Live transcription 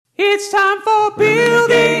It's time for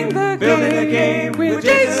building the game with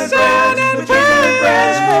Jason and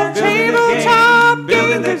Brad from Tabletop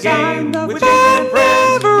Game Design. The fun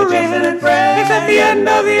never ends. At the end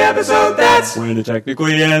of the episode, that's when it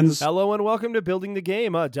technically ends. Hello and welcome to Building the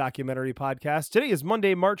Game, a documentary podcast. Today is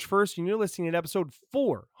Monday, March 1st, and you're listening to episode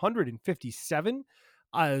 457.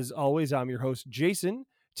 As always, I'm your host, Jason.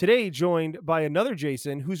 Today, joined by another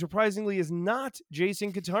Jason, who surprisingly is not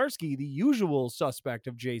Jason Katarski, the usual suspect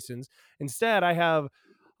of Jasons. Instead, I have,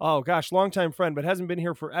 longtime friend, but hasn't been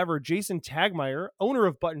here forever, Jason Tagmeyer, owner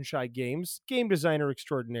of Button Shy Games, game designer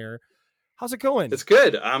extraordinaire. How's it going? It's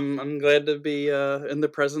good. I'm glad to be in the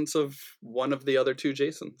presence of one of the other two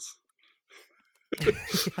Jasons.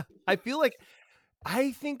 I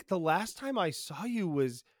think the last time I saw you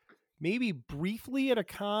was maybe briefly at a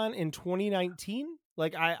con in 2019.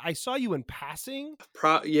 Like I saw you in passing.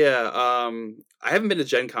 I haven't been to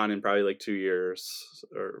Gen Con in probably like 2 years,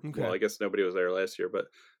 or Okay. Well, I guess nobody was there last year, but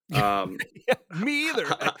Me either.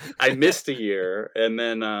 I missed a year, and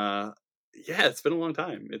then it's been a long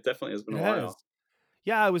time. It definitely has been a while.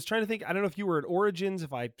 Yeah, I was trying to think. I don't know if you were at Origins,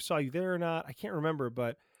 if I saw you there or not. I can't remember,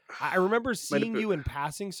 but I remember seeing you in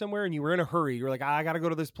passing somewhere, and you were in a hurry. You were like, I got to go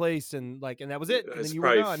to this place, and that was it. And It's then you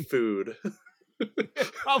probably were gone. food.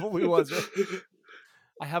 It probably was.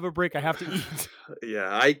 I have a break. I have to eat. Yeah,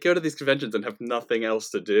 I go to these conventions and have nothing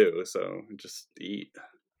else to do, so just eat.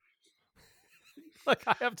 Like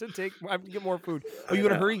I have to get more food. Oh, you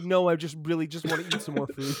in a hurry? No, I just want to eat some more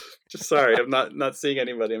food. Just sorry, I'm not seeing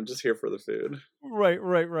anybody. I'm just here for the food.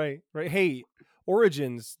 Right. Hey,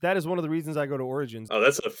 Origins. That is one of the reasons I go to Origins. Oh,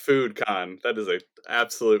 that's a food con. That is a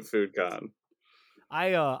absolute food con.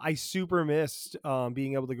 I super missed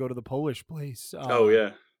being able to go to the Polish place.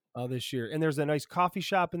 This year, and there's a nice coffee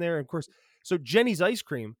shop in there, and of course, so Jenny's Ice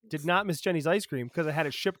Cream. Did not miss Jenny's Ice Cream because I had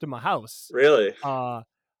it shipped to my house. Really?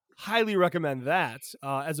 Highly recommend that.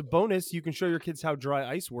 As a bonus, you can show your kids how dry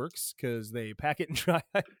ice works because they pack it in dry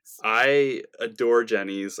ice. I adore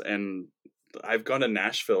Jenny's, and I've gone to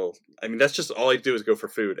Nashville. I mean, that's just all I do is go for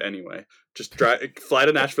food anyway. Just fly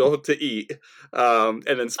to Nashville to eat, and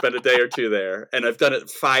then spend a day or two there. And I've done it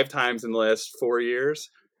 5 times in the last 4 years.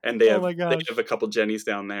 And they have a couple Jenny's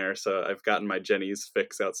down there, so I've gotten my Jenny's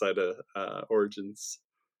fix outside of Origins.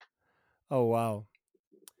 Oh wow.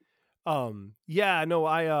 I've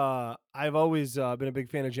always been a big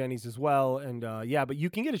fan of Jenny's as well, and but you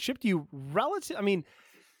can get it shipped to you I mean,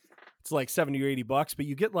 it's like $70 or $80, but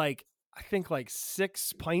you get like I think like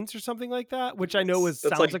 6 pints or something like that, which I know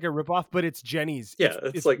sounds like a ripoff, but it's Jenny's. Yeah,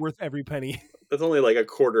 it's like worth every penny. That's only like a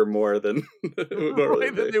quarter more than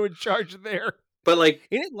that they would charge there. But and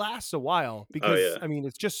it lasts a while because I mean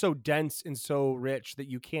it's just so dense and so rich that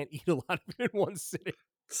you can't eat a lot of it in one sitting.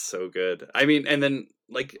 It's so good. I mean, and then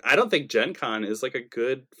I don't think Gen Con is like a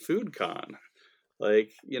good food con.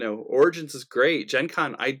 Origins is great. Gen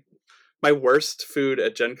Con, my worst food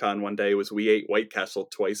at Gen Con one day was we ate White Castle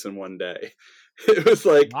twice in one day. It was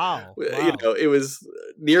like, wow. It was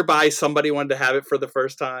nearby. Somebody wanted to have it for the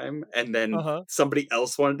first time, and then somebody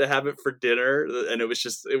else wanted to have it for dinner, and it was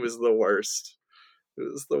the worst. It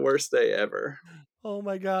was the worst day ever. Oh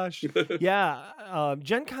my gosh. Yeah.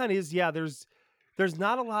 Gen Con is, there's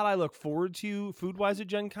not a lot I look forward to food-wise at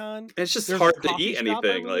Gen Con. It's just hard to eat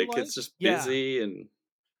anything. Really it's just busy and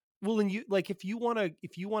well, and you if you want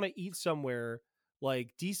to eat somewhere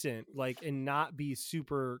like decent, and not be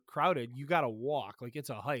super crowded, you got to walk. It's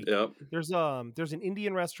a hike. Yep. There's an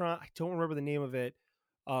Indian restaurant, I don't remember the name of it.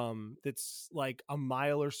 That's like a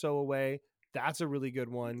mile or so away. That's a really good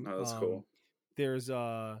one. Oh, that's cool. There's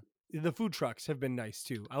the food trucks have been nice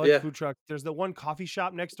too. I like the food truck. There's the one coffee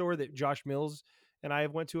shop next door that Josh Mills and I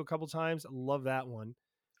have went to a couple times. I love that one.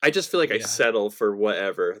 I just feel like I settle for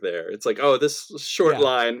whatever there. It's like, oh, this short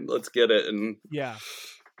line, let's get it, and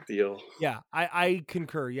deal. Yeah, I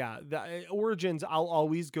concur. Yeah, the Origins, I'll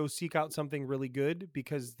always go seek out something really good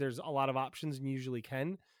because there's a lot of options and you usually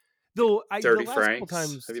can. Though Dirty the last Franks. couple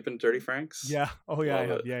times, have you been to Dirty Franks? Yeah. Oh yeah, I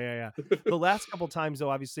have. Yeah. The last couple times though,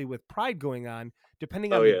 obviously with Pride going on,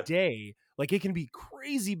 depending on the day, it can be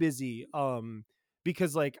crazy busy.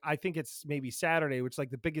 Because I think it's maybe Saturday, which is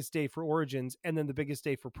the biggest day for Origins, and then the biggest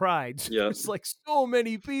day for Pride. So there's so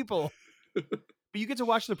many people. But you get to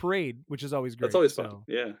watch the parade, which is always great. That's always fun.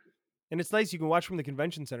 Yeah. And it's nice. You can watch from the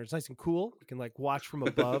convention center. It's nice and cool. You can watch from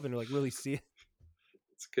above and really see it.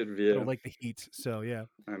 It's a good view. I don't like the heat, so yeah.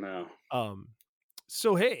 I know.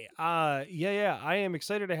 So hey, I am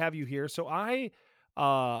excited to have you here. So I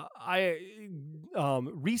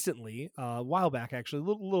recently, a while back actually, a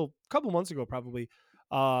little couple months ago probably,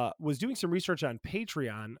 was doing some research on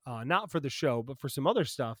Patreon, not for the show, but for some other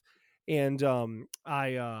stuff. and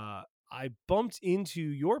I bumped into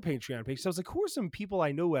your Patreon page. So I was like, who are some people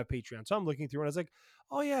I know who have Patreon? So I'm looking through and I was like,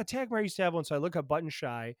 oh yeah, Tagmire used to have one. So I look up Button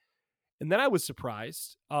Shy, and then I was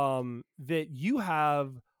surprised that you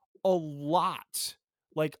have a lot,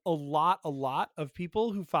 like a lot of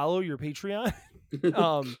people who follow your Patreon.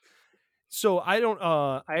 um, so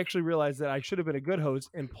I actually realized that I should have been a good host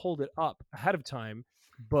and pulled it up ahead of time,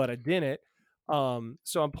 but I didn't.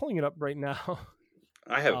 So I'm pulling it up right now.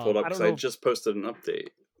 I have it pulled up I because don't I know. just posted an update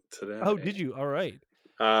Oh, today. did you? All right.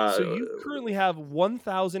 Uh, So you currently have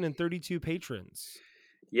 1,032 patrons.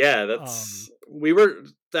 yeah, Um,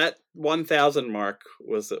 that 1,000 mark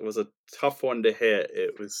was a tough one to hit.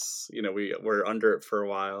 It was, we were under it for a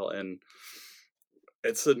while, and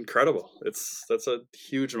it's incredible. That's a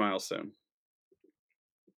huge milestone.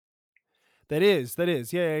 that is.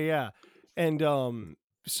 Yeah. And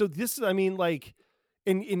so this, I mean, like,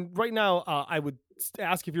 in right now, I would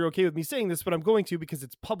ask if you're okay with me saying this, but I'm going to because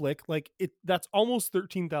it's public. Like that's almost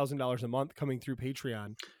 $13,000 a month coming through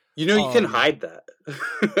Patreon. You can hide that.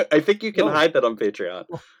 I think you can No, hide that on Patreon,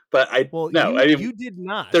 well, but I mean, you did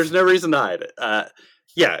not. there's no reason to hide it.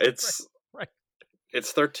 Yeah, Right.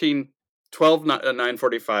 it's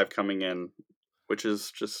 945 coming in, which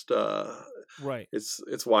is just Right.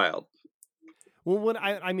 it's wild. Well, when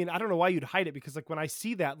I mean, I don't know why you'd hide it because like when I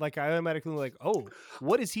see that, like I automatically like, oh,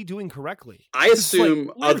 what is he doing correctly? I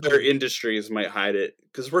assume like, other industries might hide it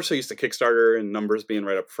because we're so used to Kickstarter and numbers being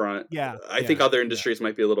right up front. Yeah. I think other industries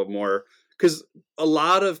might be a little more, because a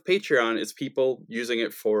lot of Patreon is people using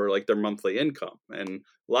it for like their monthly income, and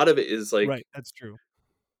a lot of it is like, right. That's true.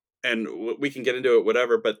 and we can get into it,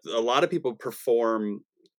 whatever. But a lot of people perform,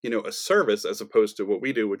 a service as opposed to what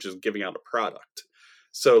we do, which is giving out a product.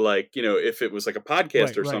 So like, if it was like a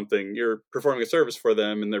podcast or something, you're performing a service for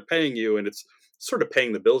them and they're paying you, and it's sort of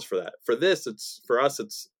paying the bills for that. For this, for us,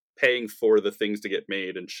 it's paying for the things to get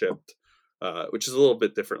made and shipped, which is a little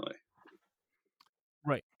bit differently.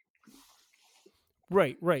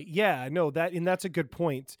 Right. Yeah, no, that's a good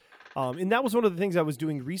point. And that was one of the things I was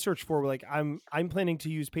doing research for. Like I'm planning to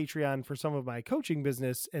use Patreon for some of my coaching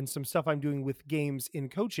business and some stuff I'm doing with games in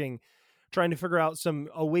coaching, trying to figure out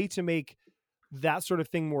a way to make that sort of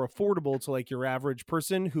thing more affordable to like your average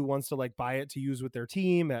person who wants to like buy it to use with their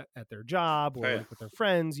team at their job or like with their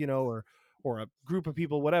friends, or a group of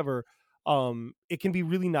people, whatever. It can be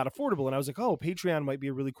really not affordable. And I was like, oh, Patreon might be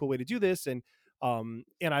a really cool way to do this. And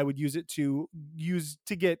I would use it to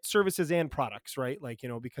get services and products, right? Like,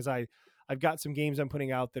 because I've got some games I'm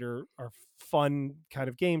putting out that are fun kind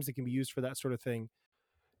of games that can be used for that sort of thing.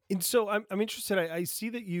 And so I'm interested. I see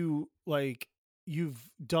that you've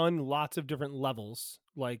done lots of different levels,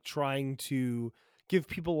 like trying to give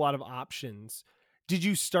people a lot of options. Did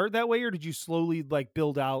you start that way, or did you slowly like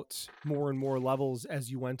build out more and more levels as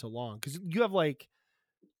you went along? Because you have like,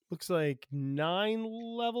 looks like 9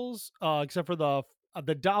 levels, except for the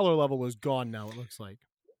dollar level is gone now, it looks like.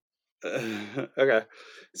 Okay,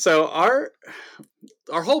 so our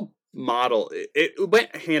whole model, it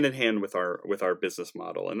went hand in hand with our business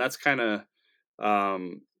model, and that's kind of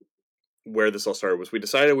where this all started. Was we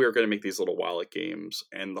decided we were going to make these little wallet games,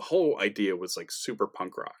 and the whole idea was like super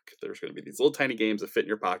punk rock. There's going to be these little tiny games that fit in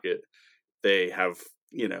your pocket. They have,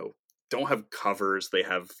 don't have covers. They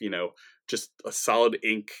have, just a solid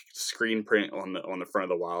ink screen print on the front of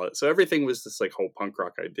the wallet. So everything was this like whole punk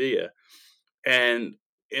rock idea, and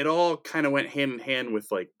it all kind of went hand in hand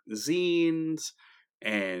with like zines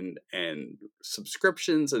and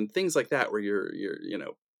subscriptions and things like that, where you're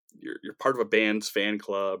part of a band's fan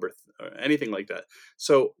club or anything like that.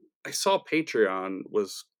 So I saw Patreon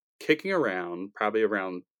was kicking around probably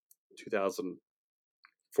around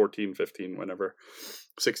 2014, 15, whenever,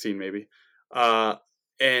 16 maybe.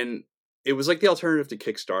 And it was like the alternative to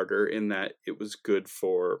Kickstarter in that it was good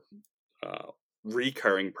for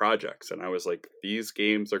recurring projects. And I was like, these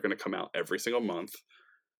games are going to come out every single month.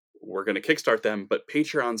 We're going to kickstart them, but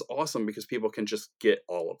Patreon's awesome because people can just get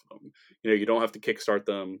all of them. You don't have to kickstart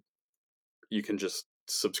them. You can just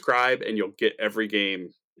subscribe and you'll get every game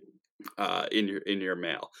in your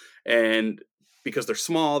mail. And because they're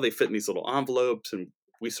small, they fit in these little envelopes, and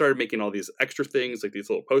we started making all these extra things like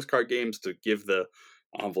these little postcard games to give the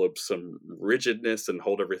envelopes some rigidness and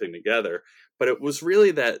hold everything together. But it was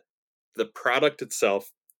really that the product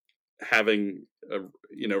itself having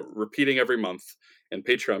repeating every month, and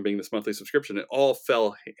Patreon being this monthly subscription, it all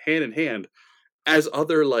fell hand in hand as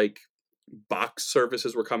other like box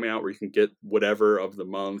services were coming out where you can get whatever of the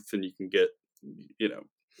month, and you can get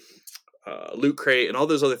Loot Crate and all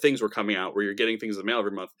those other things were coming out where you're getting things in the mail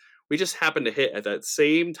every month. We just happened to hit at that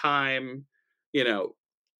same time,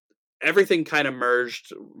 everything kind of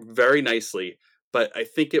merged very nicely, but I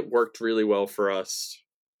think it worked really well for us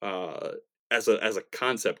uh, as a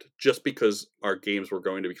concept, just because our games were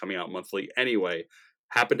going to be coming out monthly anyway,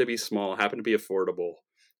 happened to be small, happened to be affordable,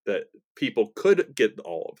 that people could get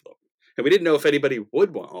all of them, and we didn't know if anybody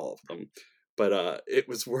would want all of them, but it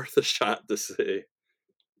was worth a shot to see.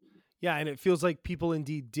 Yeah, and it feels like people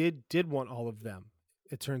indeed did want all of them.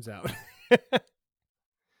 It turns out.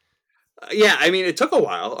 Yeah, I mean, it took a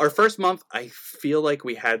while. Our first month, I feel like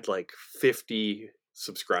we had like 50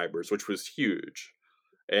 subscribers, which was huge.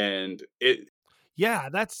 And Yeah,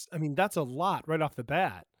 that's a lot right off the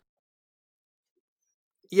bat.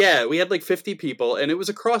 yeah, we had like 50 people, and it was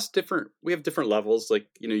across we have different levels. Like,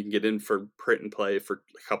 you can get in for print and play for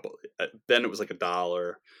a couple, then it was like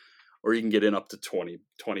 $1, or you can get in up to 20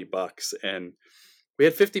 bucks. And we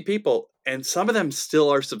had 50 people, and some of them still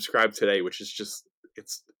are subscribed today, which is just,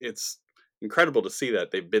 it's incredible to see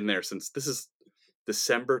that they've been there since, this is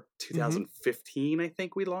December 2015, I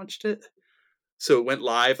think we launched it. So it went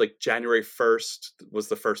live like January 1st was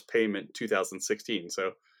the first payment, 2016.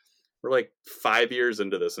 So we're like 5 years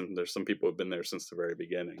into this, and there's some people who've been there since the very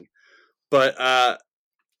beginning. But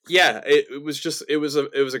yeah, it was just, it was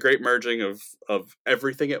a great merging of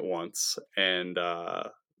everything at once, and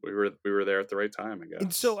we were there at the right time, I guess.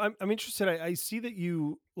 And so I'm interested. I see that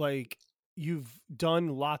you've done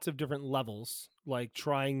lots of different levels, like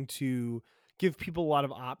trying to give people a lot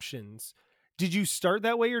of options. Did you start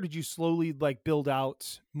that way, or did you slowly like build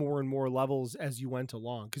out more and more levels as you went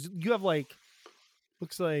along? Because you have like,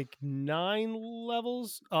 looks like 9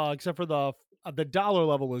 levels, except for the dollar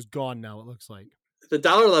level is gone now. It looks like. The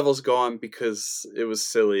dollar level's gone because it was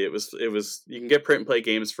silly. It was you can get print and play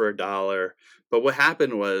games for $1, but what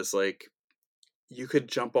happened was, like, you could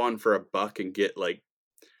jump on for $1 and get, like,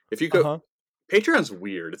 if you go, Patreon's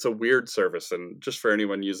weird. It's a weird service, and just for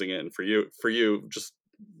anyone using it, and for you, just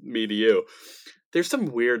me to you, there's some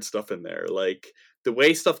weird stuff in there. Like, the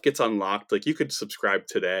way stuff gets unlocked, like, you could subscribe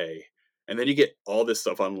today, and then you get all this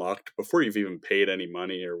stuff unlocked before you've even paid any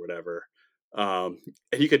money or whatever. And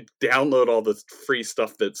you could download all the free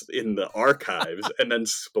stuff that's in the archives and then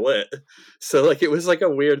split. So, like, it was like a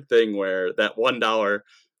weird thing where that $1,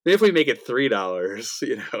 maybe if we make it $3, it's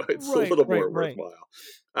a little more worthwhile.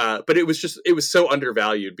 But it was so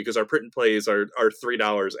undervalued because our print and plays are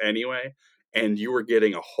 $3 anyway, and you were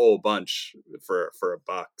getting a whole bunch for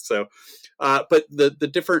 $1. So, but the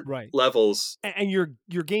different levels, and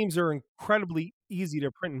your games are incredibly easy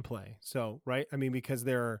to print and play. So, right, I mean, because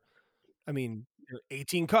they're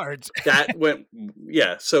 18 cards. That went,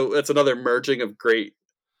 yeah. So that's another merging of great.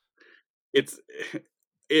 It's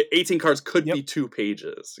 18 cards could be 2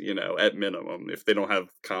 pages, at minimum, if they don't have,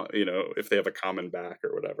 if they have a common back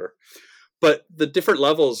or whatever. But the different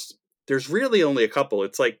levels, there's really only a couple.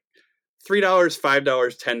 It's like $3, $5,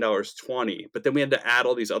 $10, $20. But then we had to add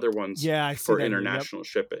all these other ones for international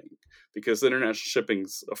shipping, because international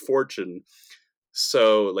shipping's a fortune.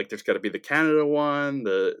 So, like, there's got to be the Canada one,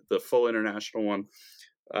 the full international one.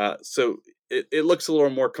 So it looks a little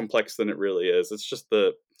more complex than it really is. It's just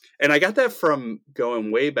and I got that from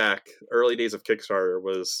going way back, early days of Kickstarter,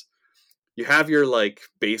 was you have your, like,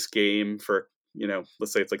 base game for,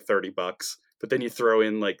 let's say it's like $30, but then you throw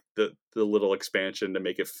in, like, the little expansion to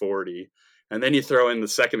make it 40. And then you throw in the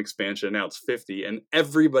second expansion, now it's 50, and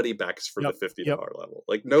everybody backs for the $50 level.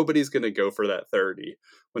 Like, nobody's going to go for that 30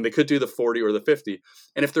 when they could do the 40 or the 50.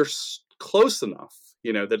 And if they're close enough,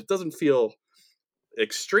 that it doesn't feel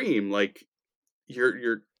extreme, like,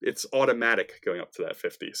 it's automatic going up to that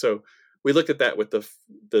 50. So we looked at that with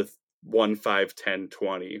the 1, 5, 10,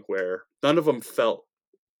 20, where none of them felt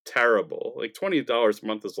terrible. Like, $20 a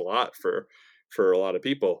month is a lot for a lot of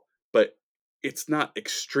people, but it's not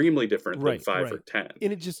extremely different than 5 or 10.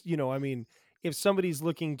 And it just, if somebody's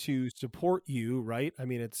looking to support you, right?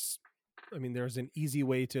 There's an easy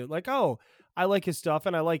way to, like, oh, I like his stuff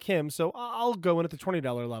and I like him, so I'll go in at the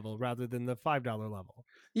 $20 level rather than the $5 level.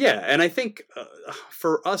 Yeah, and I think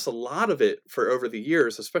for us, a lot of it, for over the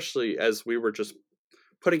years, especially as we were just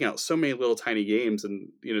putting out so many little tiny games, and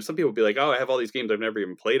some people would be like, oh, I have all these games, I've never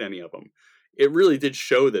even played any of them. It really did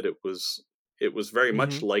show that it was very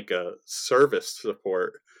much like a service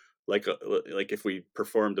support, like if we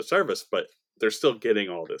performed a service, but they're still getting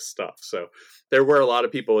all this stuff. So there were a lot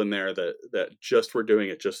of people in there that just were doing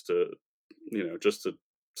it just to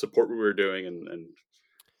support what we were doing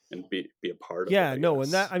and be a part of it. Yeah, no,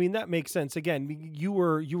 and that makes sense. Again, you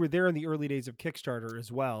were there in the early days of Kickstarter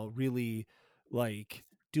as well, really, like,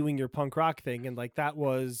 doing your punk rock thing, and, like, that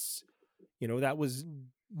was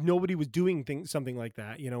nobody was doing something like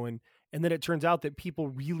that, and then it turns out that people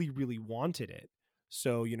really, really wanted it.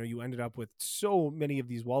 So, you ended up with so many of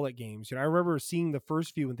these wallet games. I remember seeing the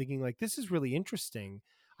first few and thinking like, this is really interesting.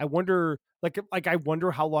 I wonder, I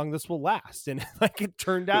wonder how long this will last. And like, it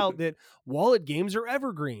turned out that wallet games are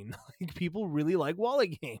evergreen. Like, people really like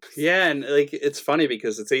wallet games. Yeah, and like it's funny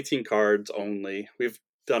because it's 18 cards only. We've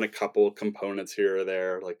done a couple components here or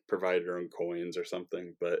there, like provide your own coins or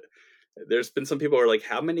something, but there's been some people who are like,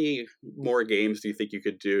 how many more games do you think you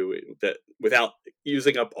could do that without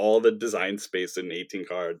using up all the design space in 18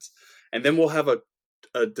 cards? And then we'll have a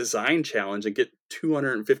design challenge and get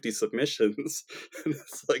 250 submissions. And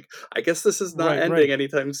it's like, I guess this is not ending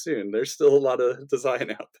anytime soon. There's still a lot of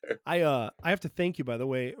design out there. I have to thank you, by the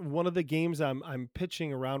way. One of the games I'm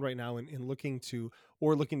pitching around right now and looking to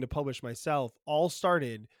publish myself all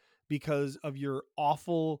started because of your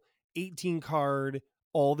awful 18 card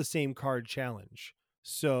all the same card challenge.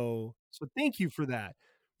 So thank you for that.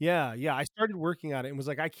 Yeah, I started working on it and was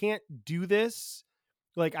like, I can't do this.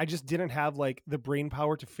 Like, I just didn't have like the brain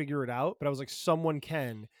power to figure it out, but I was like, someone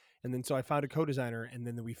can. And then so I found a co-designer and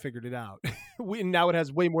then we figured it out. Now it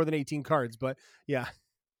has way more than 18 cards, but yeah.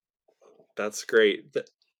 That's great.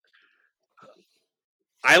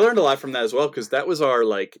 I learned a lot from that as well, because that was our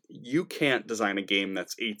like, you can't design a game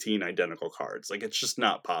that's 18 identical cards. Like, it's just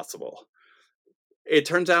not possible. It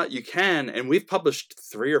turns out you can, and we've published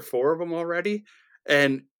 3 or 4 of them already,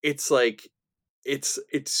 and it's like it's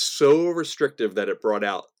so restrictive that it brought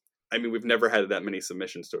out, I mean, we've never had that many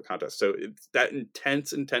submissions to a contest, so it's that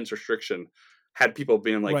intense restriction had people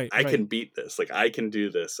being like, I can beat this, like I can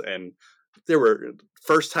do this. And there were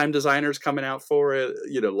first time designers coming out for it,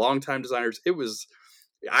 long time designers.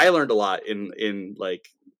 I learned a lot in like,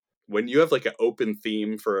 when you have like an open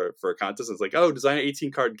theme for a contest, it's like, oh, design an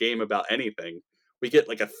 18 card game about anything. We get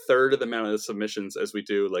like a third of the amount of the submissions as we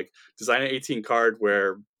do like design an 18 card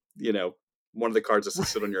where, one of the cards has to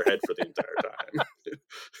sit on your head for the entire time.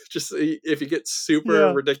 Just if you get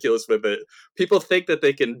super ridiculous with it, people think that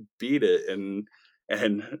they can beat it and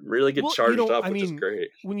really get charged up, which is great.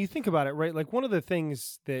 When you think about it, right? Like, one of the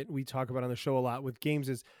things that we talk about on the show a lot with games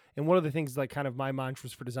is, and one of the things like kind of my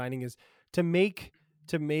mantras for designing is to make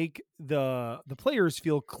the players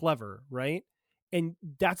feel clever, right? And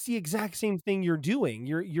that's the exact same thing you're doing.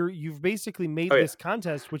 You've basically made this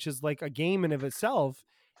contest, which is like a game in of itself,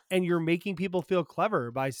 and you're making people feel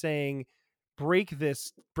clever by saying, break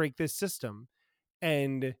this system.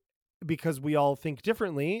 And because we all think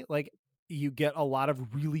differently, like, you get a lot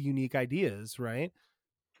of really unique ideas, right?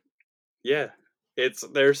 Yeah.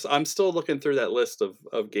 I'm still looking through that list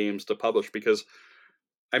of games to publish, because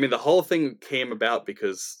I mean, the whole thing came about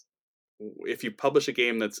because if you publish a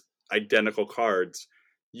game that's identical cards,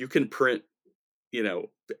 you can print,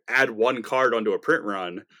 add one card onto a print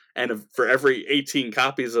run, and for every 18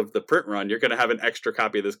 copies of the print run, you're going to have an extra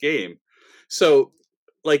copy of this game. So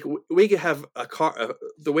like, we could have a card,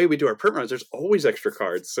 the way we do our print runs, there's always extra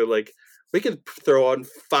cards. So like, we could throw on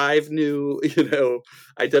 5 new,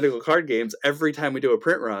 identical card games every time we do a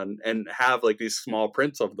print run and have like these small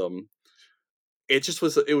prints of them.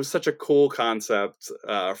 It was such a cool concept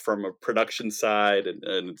from a production side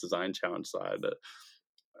and a design challenge side.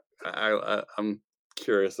 I'm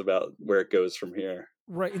curious about where it goes from here.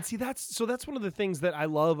 Right. And see, that's one of the things that I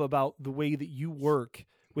love about the way that you work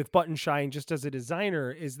with Button Shine, just as a designer,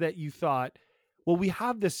 is that you thought, well, we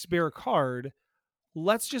have this spare card.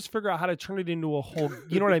 Let's just figure out how to turn it into a whole,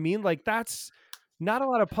 you know what I mean? Like, that's not a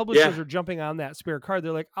lot of publishers are jumping on that spare card.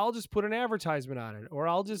 They're like, I'll just put an advertisement on it, or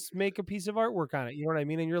I'll just make a piece of artwork on it. You know what I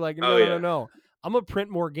mean? And you're like, no. I'm going to print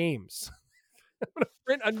more games. I'm going to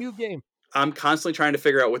print a new game. I'm constantly trying to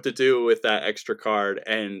figure out what to do with that extra card.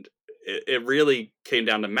 And it really came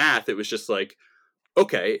down to math. It was just like,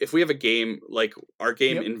 okay, if we have a game, like our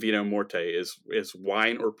game in Vino Morte is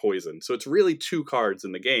wine or poison. So it's really 2 cards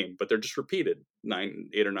in the game, but they're just repeated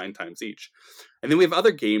 8 or 9 times each. And then we have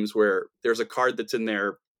other games where there's a card that's in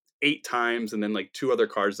there 8 times and then like 2 other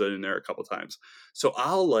cards that are in there a couple times. So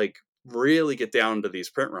I'll like really get down to these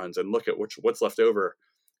print runs and look at what's left over,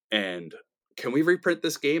 and can we reprint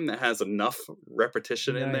this game that has enough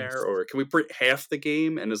repetition in there? Or can we print half the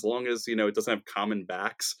game? And as long as, it doesn't have common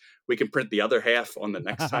backs, we can print the other half on the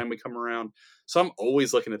next time we come around. So I'm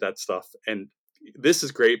always looking at that stuff. And this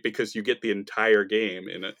is great because you get the entire game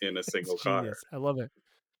in a single card. I love it.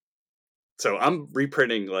 So I'm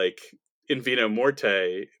reprinting like in Vino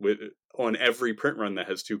Morte on every print run that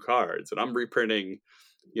has 2 cards. And I'm reprinting,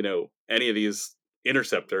 any of these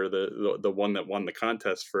Interceptor, the one that won the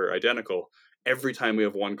contest for identical. Every time we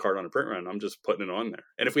have 1 card on a print run, I'm just putting it on there.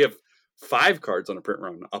 And if we have 5 cards on a print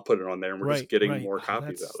run, I'll put it on there, and we're just getting more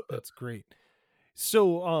copies out of it. That's great.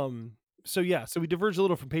 So So yeah, so we diverged a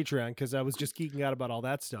little from Patreon because I was just geeking out about all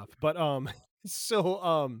that stuff. But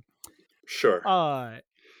so Sure.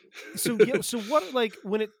 so yeah, so what like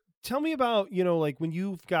when it tell me about, like when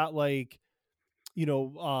you've got like,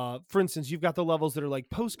 for instance, you've got the levels that are like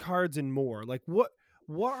postcards and more. Like what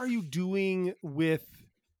are you doing with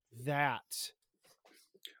that?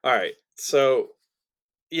 All right. So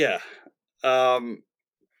yeah. Um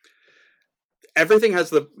Everything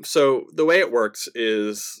has the way it works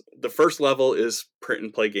is the first level is print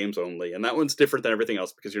and play games only, and that one's different than everything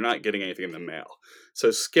else because you're not getting anything in the mail.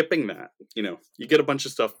 So skipping that, you get a bunch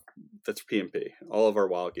of stuff that's PnP, all of our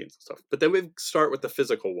wild games and stuff. But then we start with the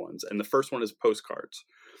physical ones, and the first one is postcards.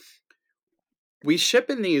 We ship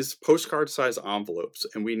in these postcard size envelopes,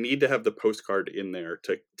 and we need to have the postcard in there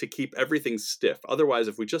to keep everything stiff. Otherwise,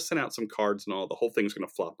 if we just send out some cards and all, the whole thing's going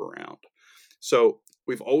to flop around. So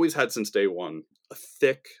we've always had since day one a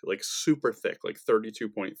thick, like super thick, like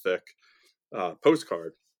 32-point thick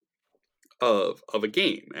postcard of a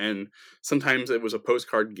game. And sometimes it was a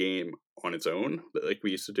postcard game on its own, like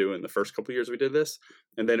we used to do in the first couple of years we did this.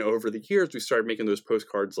 And then over the years, we started making those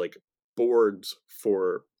postcards like boards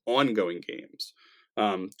for ongoing games.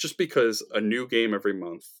 Just because a new game every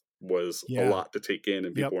month was a lot to take in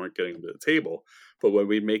and people weren't getting them to the table. But when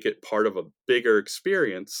we make it part of a bigger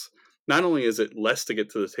experience, not only is it less to get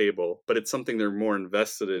to the table, but it's something they're more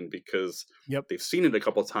invested in because they've seen it a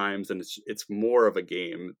couple times, and it's more of a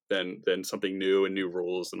game than something new and new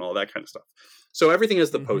rules and all that kind of stuff. So everything is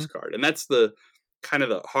the postcard, and that's the kind of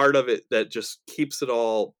the heart of it that just keeps it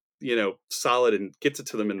all solid and gets it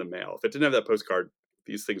to them in the mail. If it didn't have that postcard,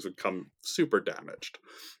 these things would come super damaged.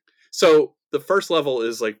 So the first level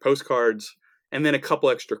is like postcards and then a couple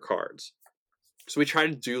extra cards. So we try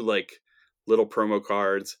to do like little promo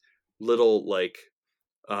cards, little like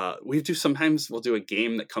sometimes we'll do a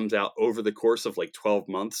game that comes out over the course of like 12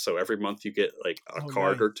 months. So every month you get like a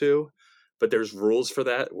card or two, but there's rules for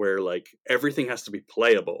that where like everything has to be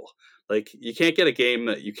playable. Like you can't get a game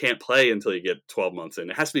that you can't play until you get 12 months in.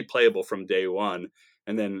 It has to be playable from day one.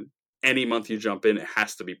 And then any month you jump in, it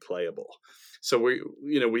has to be playable. So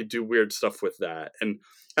we do weird stuff with that. And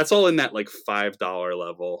that's all in that like $5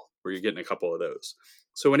 level where you're getting a couple of those.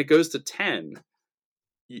 So when it goes to 10,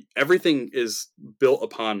 everything is built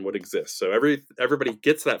upon what exists. So everybody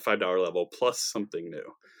gets that $5 level plus something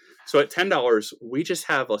new. So at $10, we just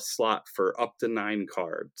have a slot for up to 9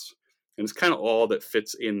 cards. And it's kind of all that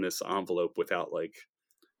fits in this envelope without like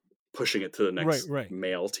pushing it to the next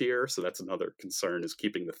mail tier. So that's another concern, is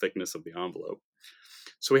keeping the thickness of the envelope.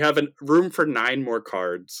 So we have room for 9 more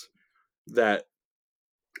cards that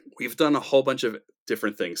we've done a whole bunch of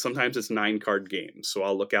different things. Sometimes it's 9 card games. So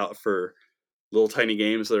I'll look out for little tiny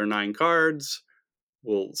games that are 9 cards.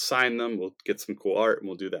 We'll sign them, we'll get some cool art, and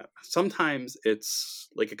we'll do that. Sometimes it's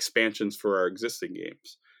like expansions for our existing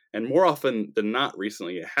games. And more often than not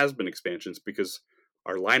recently, it has been expansions because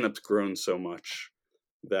our lineup's grown so much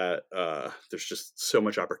that there's just so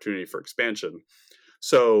much opportunity for expansion.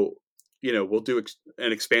 So, we'll do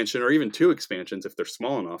an expansion or even 2 expansions if they're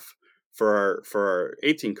small enough for our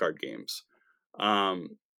 18 card games.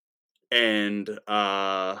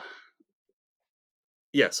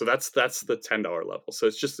 Yeah, so that's the $10 level. So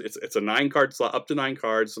it's a 9 card slot, up to 9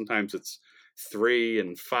 cards. Sometimes it's 3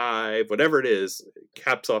 and 5, whatever it is, it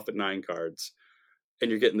caps off at 9 cards,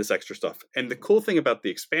 and you're getting this extra stuff. And the cool thing about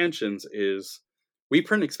the expansions is we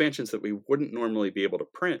print expansions that we wouldn't normally be able to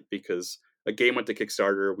print because a game went to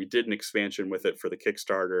Kickstarter. We did an expansion with it for the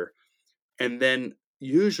Kickstarter, and then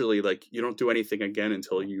usually like you don't do anything again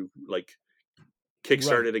until you like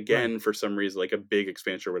kickstart it again for some reason, like a big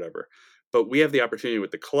expansion or whatever. But we have the opportunity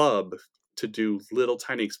with the club to do little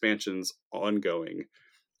tiny expansions ongoing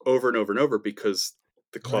over and over and over because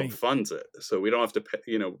the club funds it. So we don't have to pay,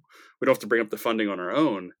 we don't have to bring up the funding on our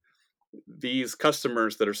own. These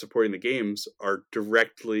customers that are supporting the games are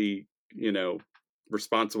directly,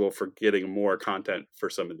 responsible for getting more content for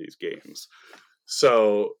some of these games.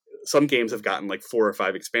 So some games have gotten like 4 or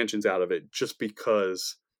 5 expansions out of it just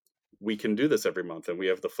because we can do this every month and we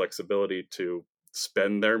have the flexibility to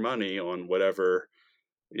spend their money on whatever,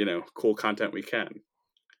 cool content we can.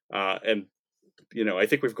 And, I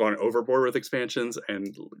think we've gone overboard with expansions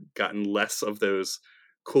and gotten less of those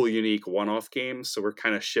cool, unique one-off games. So we're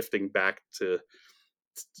kind of shifting back to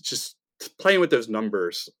just playing with those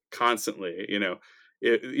numbers constantly,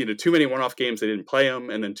 too many one-off games, they didn't play them,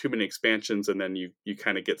 and then too many expansions. And then you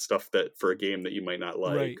kind of get stuff that for a game that you might not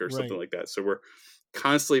like or something like that. So we're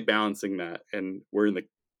constantly balancing that. And we're in the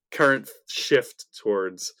current shift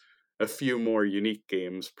towards a few more unique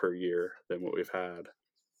games per year than what we've had.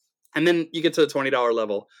 And then you get to the $20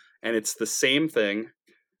 level and it's the same thing.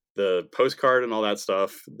 the postcard and all that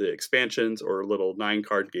stuff, the expansions or little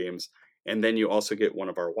 9-card games, and then you also get one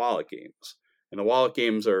of our wallet games. And the wallet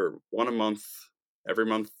games are one a month, every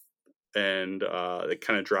month, and it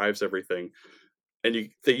kind of drives everything. And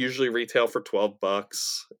they usually retail for $12,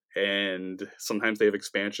 and sometimes they have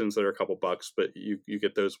expansions that are a couple bucks, but you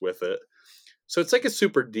get those with it. So it's like a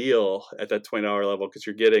super deal at that $20 level because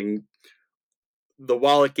you're getting the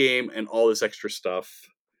wallet game and all this extra stuff.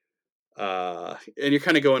 And you're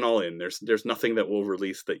kind of going all in. There's nothing that will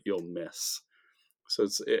release that you'll miss. So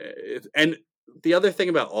and the other thing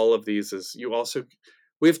about all of these is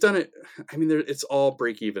we've done it. I mean, it's all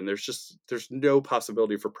break even. There's no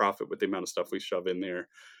possibility for profit with the amount of stuff we shove in there,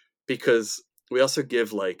 because we also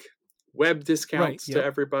give like web discounts to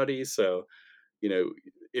everybody. So,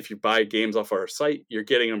 if you buy games off our site, you're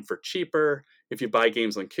getting them for cheaper. If you buy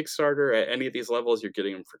games on Kickstarter at any of these levels, you're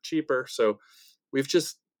getting them for cheaper. So we've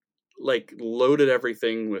just like loaded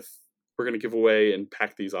everything with, we're going to give away and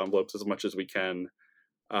pack these envelopes as much as we can,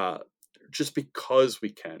 just because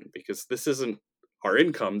we can, because this isn't our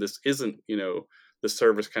income. This isn't, the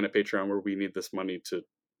service kind of Patreon where we need this money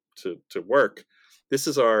to work. This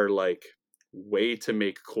is our like way to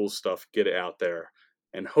make cool stuff, get it out there,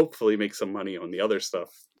 and hopefully make some money on the other stuff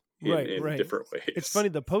in different ways. It's funny,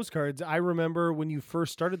 the postcards, I remember when you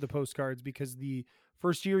first started the postcards, because the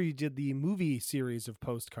first year you did the movie series of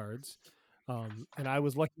postcards, and I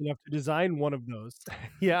was lucky enough to design one of those.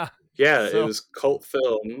 Yeah, it was Cult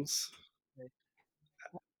Films.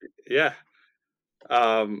 Yeah,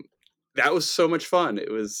 that was so much fun.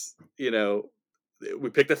 It was, we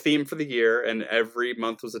picked a theme for the year, and every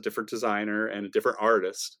month was a different designer and a different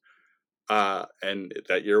artist. And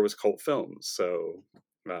that year was Cult Films. So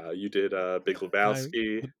you did Big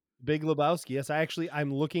Lebowski. Big Lebowski. Yes,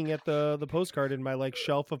 I'm looking at the postcard in my like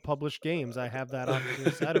shelf of published games. I have that off to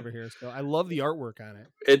the side over here. So I love the artwork on it.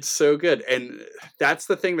 It's so good. And that's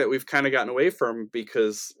the thing that we've kind of gotten away from,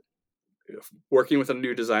 because working with a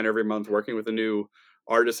new designer every month, working with a new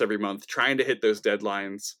artist every month, trying to hit those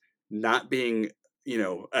deadlines, not being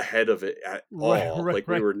ahead of it at all.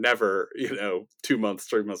 We were never 2 months,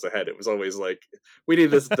 3 months ahead. It was always like, we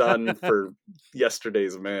need this done for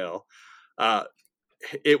yesterday's mail.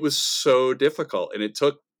 It was so difficult, and it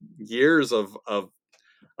took years of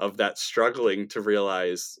that struggling to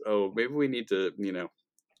realize, oh, maybe we need to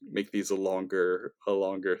make these a longer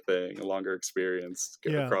thing, a longer experience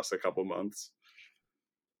across a couple months.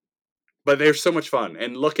 But they're so much fun,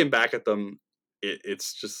 and looking back at them,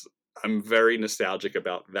 it's just, I'm very nostalgic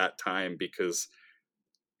about that time, because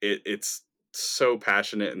it's so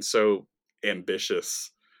passionate and so ambitious,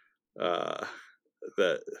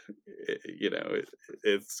 that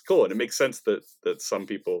it's cool, and it makes sense that some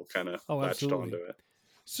people kind of latched onto it.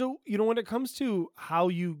 So when it comes to how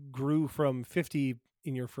you grew from 50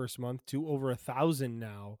 in your first month to over 1,000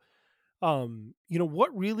 now,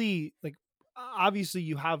 what really, like, obviously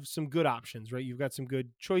you have some good options, right? You've got some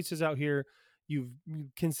good choices out here. You've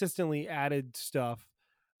consistently added stuff.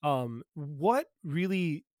 What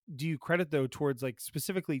really do you credit though towards, like,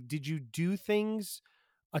 specifically, did you do things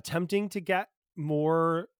attempting to get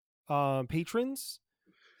more patrons?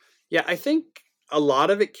 Yeah, I think a lot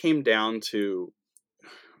of it came down to,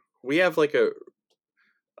 we have like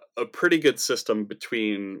a pretty good system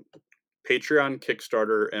between Patreon,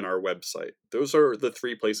 Kickstarter, and our website. Those are the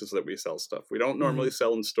 3 places that we sell stuff. We don't normally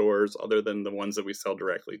sell in stores other than the ones that we sell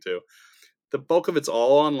directly to. The bulk of it's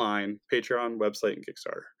all online: Patreon, website, and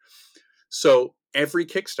Kickstarter. So every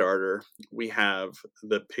Kickstarter, we have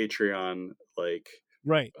the Patreon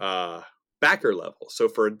backer level. So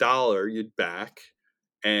for $1 you'd back,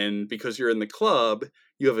 and because you're in the club,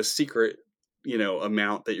 you have a secret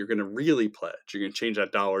amount that you're going to really pledge. You're going to change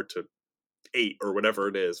that $1 to $8 or whatever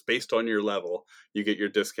it is based on your level. You get your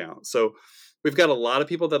discount. So we've got a lot of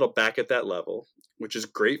people that'll back at that level, which is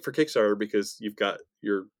great for Kickstarter, because you've got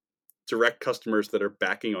your direct customers that are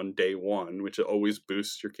backing on day one, which always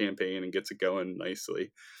boosts your campaign and gets it going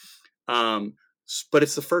nicely. But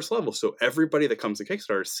it's the first level, so everybody that comes to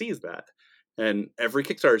Kickstarter sees that. And every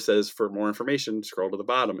Kickstarter says, for more information, scroll to the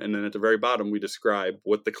bottom. And then at the very bottom, we describe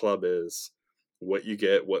what the club is, what you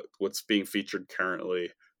get, what's being featured currently,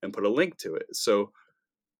 and put a link to it. So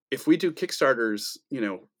if we do Kickstarters,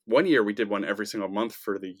 1 year we did one every single month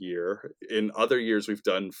for the year. In other years, we've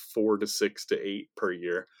done 4 to 6 to 8 per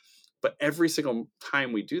year. But every single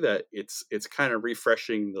time we do that, it's kind of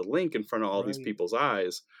refreshing the link in front of all these people's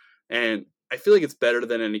eyes. And I feel like it's better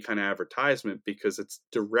than any kind of advertisement, because it's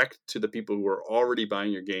direct to the people who are already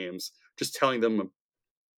buying your games, just telling them a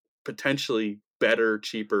potentially better,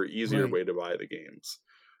 cheaper, easier way to buy the games.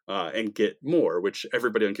 and get more, which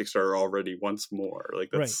everybody on Kickstarter already wants more. Like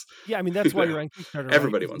Right. that's Yeah, I mean that's why you're on Kickstarter, right?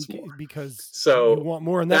 everybody Is wants more. because you So want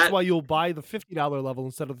more, and that's that why you'll buy the $50 level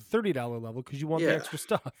instead of the $30 level because you want the yeah, extra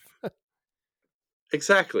stuff.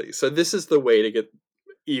 exactly. So this is the way to get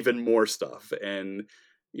even more stuff, and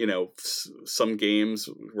some games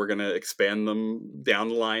we're going to expand them down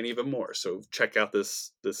the line even more. So check out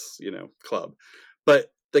this club.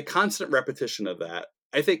 But the constant repetition of that,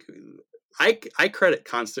 I think I credit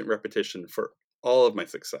constant repetition for all of my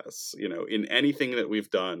success. In anything that we've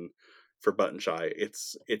done for Button Shy,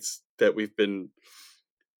 it's that we've been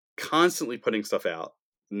constantly putting stuff out,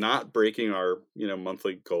 not breaking our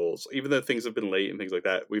monthly goals. Even though things have been late and things like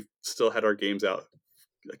that, we've still had our games out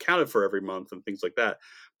accounted for every month and things like that.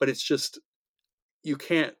 But it's just you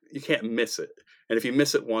can't miss it, and if you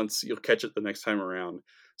miss it once, you'll catch it the next time around.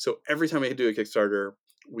 So every time I do a Kickstarter,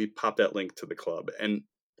 we pop that link to the club, and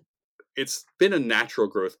it's been a natural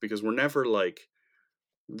growth because we're never like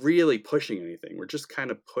really pushing anything. We're just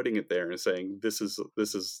kind of putting it there and saying this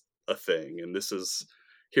is a thing, and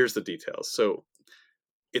here's the details. So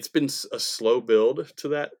it's been a slow build to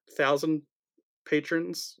that 1,000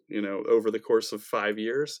 patrons, over the course of 5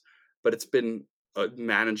 years, but it's been a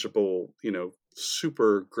manageable,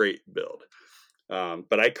 super great build.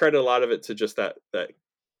 But I credit a lot of it to just that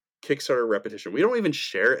Kickstarter repetition. We don't even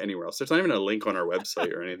share it anywhere else. There's not even a link on our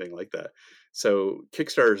website or anything like that. So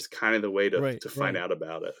Kickstarter is kind of the way to find out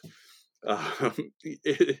about it.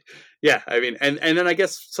 Yeah, I mean, and then I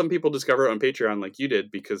guess some people discover it on Patreon like you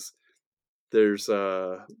did, because there's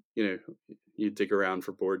you dig around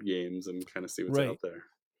for board games and kind of see what's out there.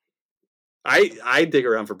 I dig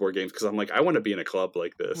around for board games because I'm like, I want to be in a club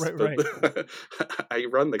like this. Right. I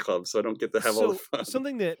run the club, so I don't get to have all the fun.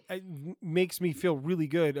 Something that makes me feel really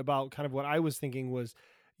good about kind of what I was thinking was,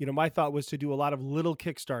 my thought was to do a lot of little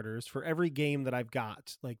Kickstarters for every game that I've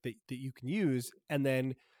got, like that you can use, and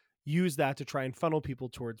then use that to try and funnel people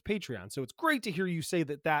towards Patreon. So it's great to hear you say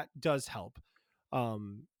that does help.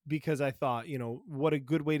 Because I thought, what a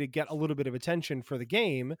good way to get a little bit of attention for the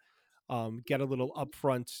game, get a little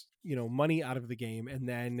upfront, money out of the game, and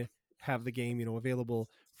then have the game, available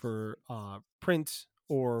for print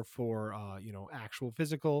or for, actual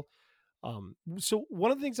physical. So one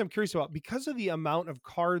of the things I'm curious about, because of the amount of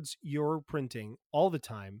cards you're printing all the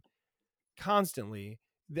time, constantly,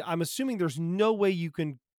 I'm assuming there's no way you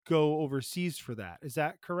can go overseas for that. Is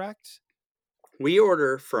that correct? We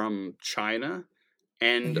order from China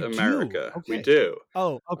and America. Okay. We do.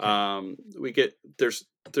 Oh, okay. We get there's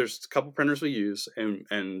a couple printers we use,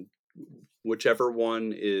 and whichever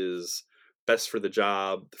one is best for the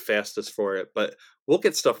job, the fastest for it. But we'll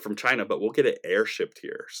get stuff from China, but we'll get it airshipped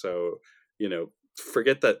here. So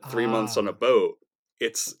forget that 3 months on a boat.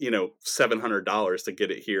 It's $700 to get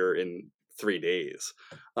it here in 3 days.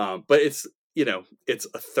 But it's it's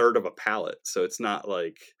a third of a pallet, so it's not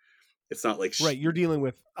like right. You're dealing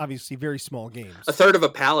with obviously very small games. A third of a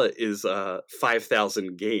pallet is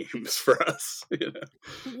 5,000 games for us.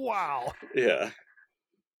 Wow. Yeah.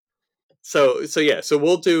 So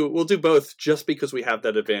we'll do both just because we have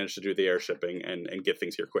that advantage to do the air shipping and get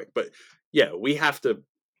things here quick. But yeah, we have to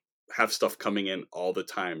have stuff coming in all the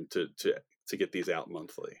time to get these out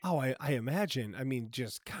monthly. Oh, I imagine. I mean,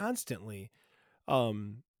 just constantly.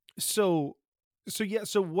 So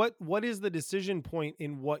what is the decision point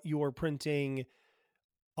in what you're printing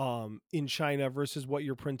in China versus what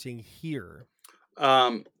you're printing here?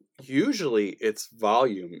 Usually it's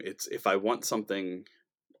volume. It's if I want something,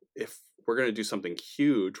 if we're going to do something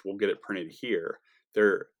huge, we'll get it printed here.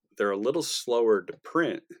 They're a little slower to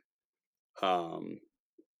print,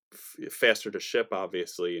 faster to ship,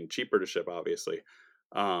 obviously, and cheaper to ship, obviously.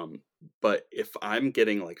 But if I'm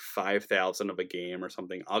getting like 5,000 of a game or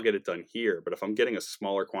something, I'll get it done here. But if I'm getting a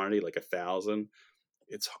smaller quantity, like 1,000,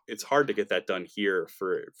 it's hard to get that done here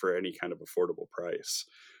for any kind of affordable price.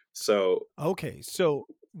 So okay, so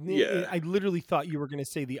yeah, I literally thought you were going to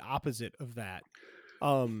say the opposite of that.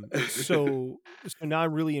 So now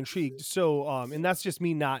I'm really intrigued. So and that's just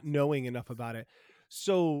me not knowing enough about it.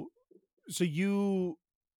 So you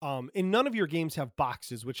and none of your games have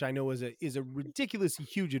boxes, which I know is a ridiculously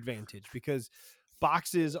huge advantage, because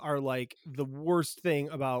boxes are like the worst thing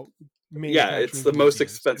about manufacturing. Yeah, it's the most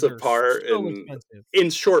expensive part in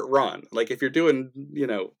short run. Like if you're doing,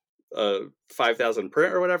 5,000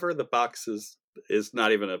 print or whatever, the box is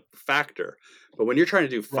not even a factor. But when you're trying to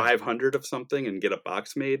do 500 of something and get a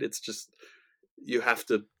box made, it's just, you have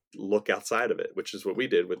to look outside of it, which is what we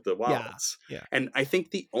did with the wallets. Yeah. And I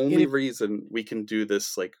think the only reason we can do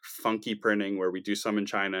this like funky printing where we do some in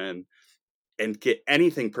China and and get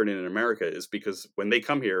anything printed in America is because when they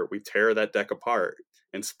come here, we tear that deck apart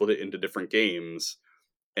and split it into different games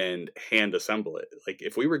and hand assemble it. Like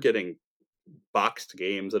if we were getting boxed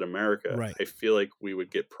games in America, Right. I feel like we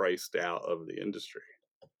would get priced out of the industry.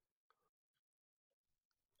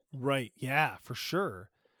 Right. Yeah, for sure.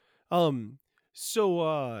 Um,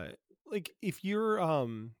 so like if you're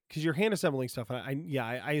because you're hand assembling stuff,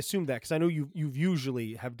 I assume that because I know you've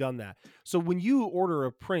usually have done that. So when you order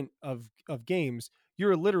a print of games,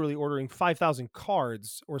 you're literally ordering 5,000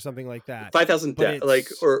 cards or something like that. 5,000 But deck, like,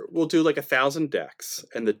 it's or we'll do like 1,000 decks,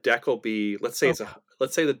 and the deck will be, okay.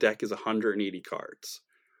 let's say the deck is 180 cards.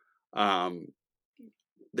 Um,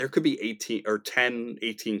 there could be 18 or 10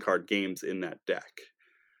 18 card games in that deck.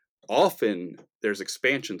 Often there's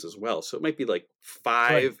expansions as well, so it might be like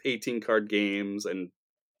Right. 5 18 card games and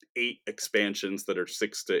 8 expansions that are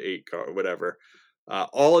 6 to 8 card, whatever,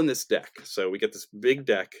 all in this deck. So we get this big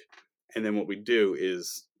deck, and then what we do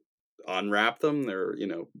is unwrap them. They're,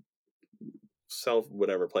 self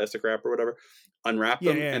whatever plastic wrap or whatever, unwrap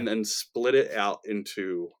Yeah, them, yeah. and then split it out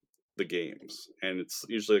into the games. And it's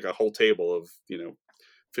usually like a whole table of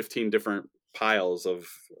 15 different piles of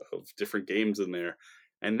different games in there,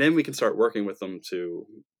 and then we can start working with them to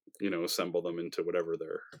assemble them into whatever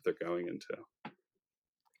they're going into.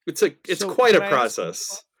 It's So quite a can I ask?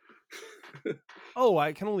 process. Oh,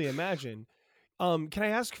 I can only imagine. Can I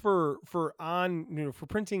ask for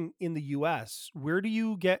printing in the U.S., where do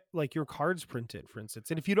you get like your cards printed, for instance?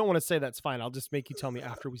 And if you don't want to say, that's fine. I'll just make you tell me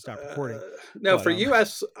after we stop recording. No, But for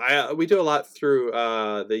us, we do a lot through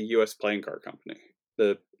the U.S. Playing Card Company,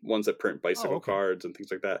 the ones that print oh, bicycle okay, cards and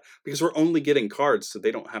things like that, because we're only getting cards, so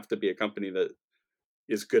they don't have to be a company that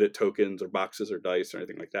is good at tokens or boxes or dice or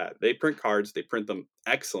anything like that. They print cards, they print them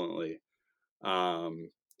excellently.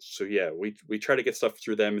 So yeah, we try to get stuff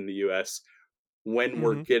through them in the U.S. when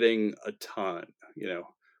we're hmm getting a ton.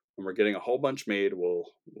 When we're getting a whole bunch made, we'll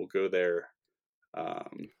go there.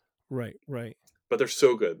 Um, right, right. but they're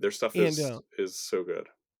so good. Their stuff And is so good.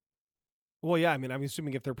 well, yeah, I mean, I'm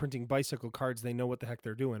assuming if they're printing bicycle cards, they know what the heck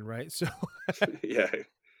they're doing, right? So, Yeah.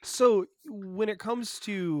 so when it comes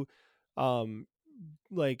to, um,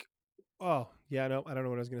 like, oh yeah, no, I don't know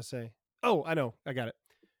what I was gonna say. Oh, I know, I got it.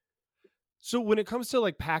 So when it comes to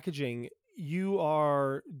like packaging,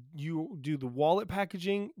 you do the wallet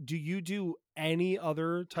packaging. Do you do any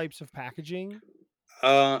other types of packaging?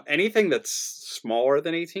 Anything that's smaller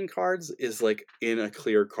than 18 cards is like in a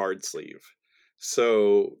clear card sleeve.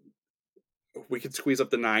 So we could squeeze up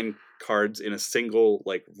to 9 cards in a single,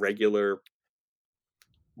 like, regular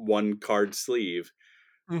 1 card sleeve,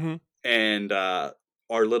 Mm-hmm. and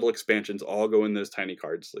our little expansions all go in those tiny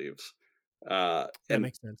card sleeves. That And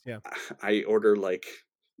makes sense. Yeah. I order like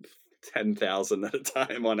 10,000 at a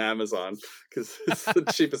time on Amazon because it's the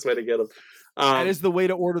cheapest way to get them. That Um, is the way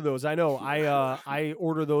to order those. I know. I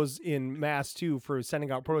order those in mass too for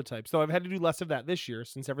sending out prototypes. Though I've had to do less of that this year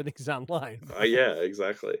since everything's online. yeah,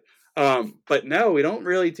 exactly. But no, we don't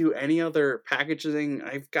really do any other packaging.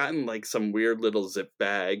 I've gotten like some weird little zip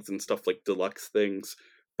bags and stuff, like deluxe things,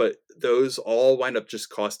 but those all wind up just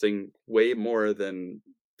costing way more than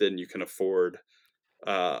you can afford.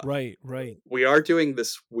 Uh, Right, right. we are doing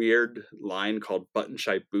this weird line called Button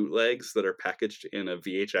Shy bootlegs that are packaged in a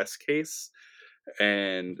VHS case,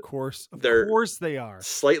 and Of they're course they are.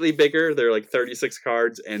 slightly bigger. They're like 36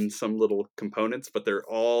 cards and some little components, but they're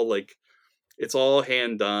all like, it's all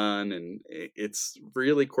hand done, and it's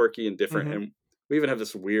really quirky and different. Mm-hmm. And we even have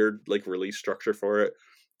this weird like release structure for it,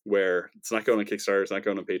 where it's not going on Kickstarter, it's not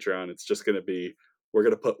going on Patreon. It's just going to be, we're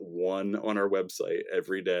going to put one on our website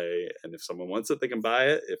every day, and if someone wants it, they can buy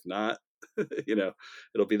it. If not,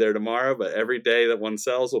 it'll be there tomorrow. But every day that one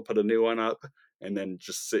sells, we'll put a new one up, and then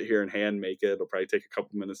just sit here and hand make it. It'll probably take a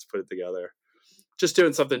couple minutes to put it together. Just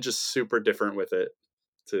doing something just super different with it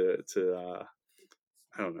to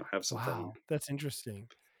I don't know, have some fun. Wow, that's interesting.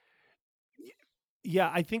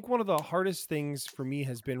 Yeah, I think one of the hardest things for me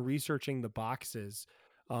has been researching the boxes.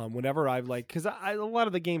 Whenever I've like, because a lot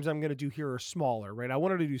of the games I'm going to do here are smaller, right? I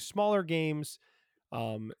wanted to do smaller games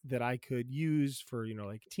that I could use for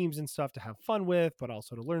like teams and stuff to have fun with, but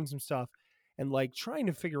also to learn some stuff. And like trying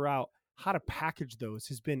to figure out how to package those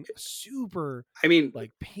has been a super I mean,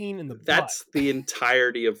 like pain in the butt. that's the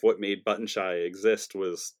entirety of what made Button Shy exist,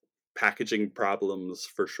 was packaging problems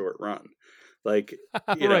for Short Run. Like,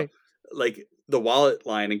 you know, Right, like the wallet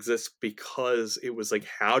line exists because it was like,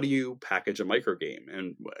 how do you package a micro game?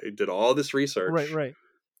 And I did all this right, research, right.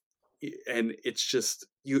 and it's just,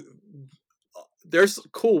 there's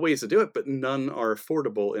cool ways to do it, but none are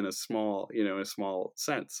affordable in a small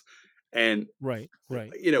sense. And Right.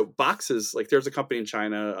 boxes, like there's a company in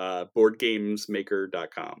China,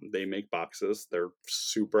 boardgamesmaker.com. They make boxes. They're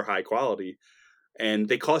super high quality and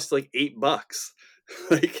they cost like $8.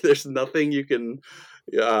 Like there's nothing you can,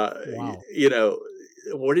 Wow.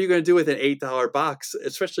 what are you going to do with an $8 box?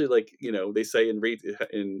 Especially like, they say in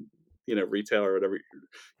retail or whatever,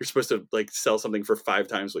 you're supposed to like sell something for 5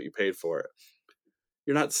 times what you paid for it.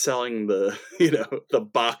 You're not selling the, the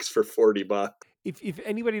box for $40. If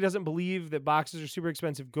anybody doesn't believe that boxes are super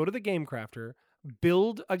expensive, go to the Game Crafter,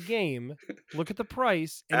 build a game, look at the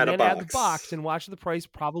price, and then add the box and watch the price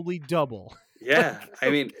probably double. Yeah. I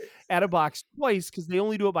mean, add a box twice because they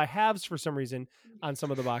only do it by halves for some reason on some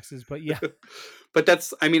of the boxes. But yeah. But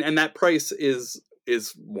and that price is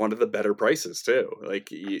one of the better prices too.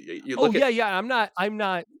 Like you look I'm not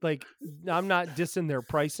dissing their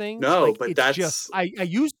pricing. No, like, but it's that's just I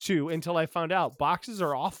used to until I found out boxes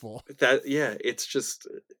are awful. It's just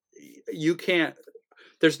you can't.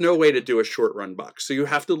 There's no way to do a short run box, so you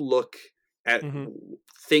have to look at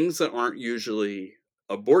things that aren't usually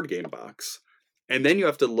a board game box, and then you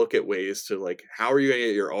have to look at ways to like how are you going to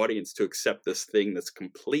get your audience to accept this thing that's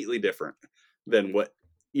completely different than what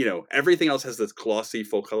everything else has this glossy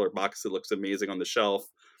full color box that looks amazing on the shelf,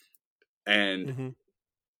 and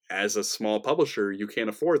as a small publisher you can't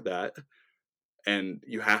afford that, and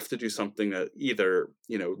you have to do something that either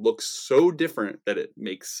looks so different that it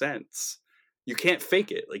makes sense. You can't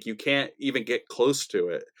fake it. Like you can't even get close to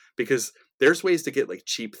it, because there's ways to get like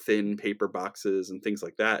cheap thin paper boxes and things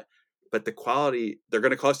like that, but the quality, they're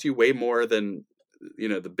going to cost you way more than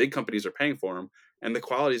the big companies are paying for them, and the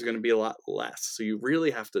quality is going to be a lot less. So you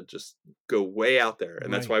really have to just go way out there.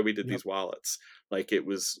 And that's why we did these wallets. Like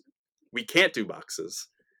we can't do boxes.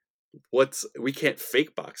 We can't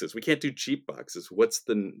fake boxes. We can't do cheap boxes. What's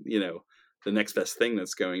the next best thing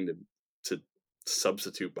that's going to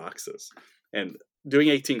substitute boxes? And doing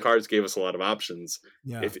 18 cards gave us a lot of options.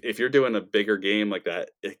 Yeah. If you're doing a bigger game like that,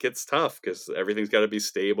 it gets tough because everything's got to be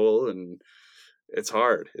stable, and it's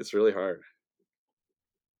hard. It's really hard.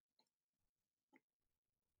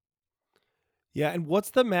 Yeah, and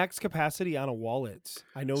what's the max capacity on a wallet?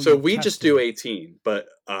 I know. So we just do 18, but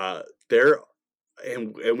and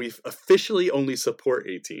we officially only support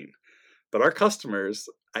 18. But our customers,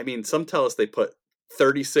 I mean, some tell us they put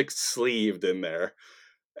 36 sleeved in there,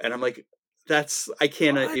 and I'm like, I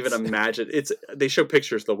can't even imagine. They show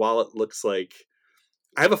pictures. The wallet looks like.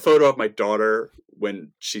 I have a photo of my daughter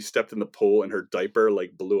when she stepped in the pool and her diaper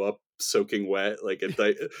like blew up, soaking wet. Like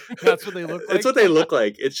that's what they look like. It's what they look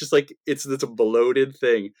like. It's just like it's a bloated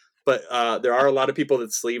thing. But there are a lot of people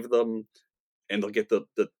that sleeve them, and they'll get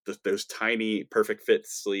those tiny perfect fit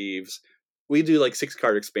sleeves. We do like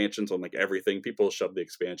 6-card expansions on like everything. People shove the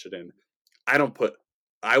expansion in. I won't put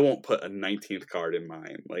a 19th card in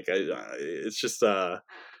mine. Like it's just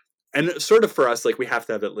and sort of for us, like we have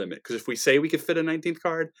to have that limit, because if we say we could fit a 19th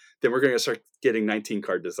card, then we're going to start getting 19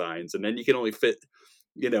 card designs, and then you can only fit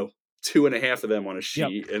 2.5 of them on a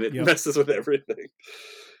sheet, and it messes with everything.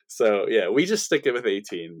 So yeah, we just stick it with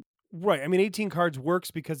 18. Right. I mean, 18 cards works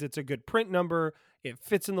because it's a good print number. It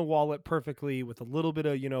fits in the wallet perfectly with a little bit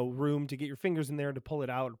of, room to get your fingers in there to pull it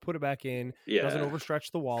out or put it back in. Yeah. It doesn't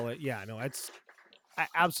overstretch the wallet. Yeah, no, I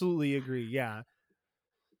absolutely agree. Yeah.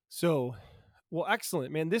 So, well,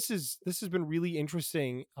 excellent, man. This has been really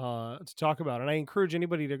interesting to talk about. And I encourage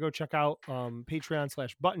anybody to go check out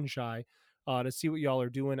Patreon/ButtonShy to see what y'all are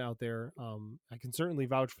doing out there. I can certainly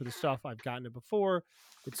vouch for the stuff. I've gotten it before.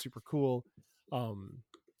 It's super cool.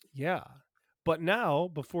 Yeah. But now,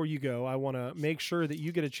 before you go, I want to make sure that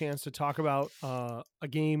you get a chance to talk about a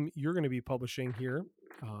game you're going to be publishing here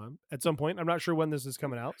at some point. I'm not sure when this is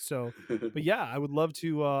coming out. So, but yeah, I would love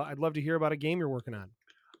to. I'd love to hear about a game you're working on.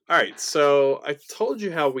 All right. So I told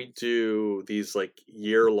you how we do these like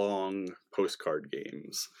year-long postcard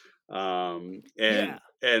games, and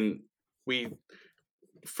we.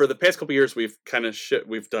 For the past couple of years, we've kind of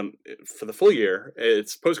we've done for the full year.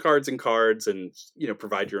 It's postcards and cards, and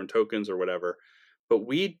provide your own tokens or whatever. But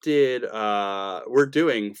we did. We're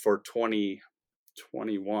doing for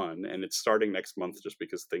 2021, and it's starting next month, just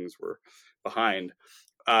because things were behind.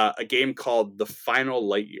 A game called The Final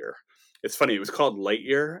Lightyear. It's funny. It was called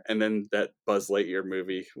Lightyear, and then that Buzz Lightyear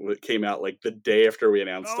movie came out like the day after we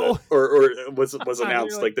announced it, or was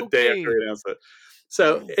announced like the day after we announced it.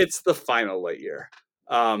 So it's The Final Lightyear.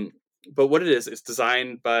 But what it is, it's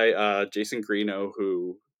designed by Jason Greeno,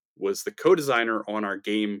 who was the co-designer on our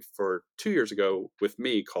game for 2 years ago with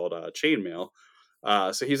me called Chainmail.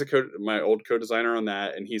 So he's my old co-designer on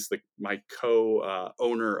that, and he's my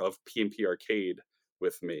co-owner of P&P Arcade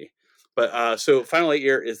with me. But so Final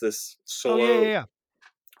Lightyear is this solo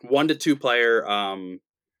 1 to 2 player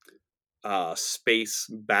space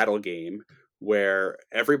battle game where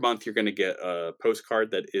every month you're going to get a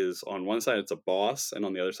postcard that is on one side it's a boss and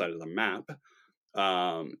on the other side is a map.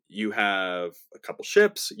 You have a couple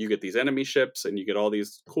ships, you get these enemy ships, and you get all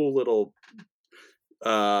these cool little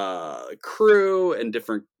crew and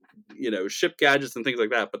different ship gadgets and things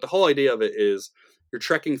like that. But the whole idea of it is you're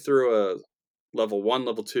trekking through a level 1,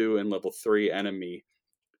 level 2, and level 3 enemy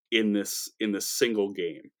in this single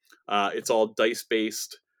game. It's all dice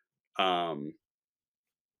based. The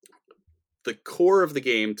core of the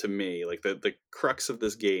game to me, like the crux of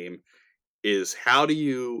this game, is how do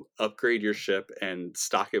you upgrade your ship and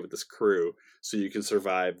stock it with this crew so you can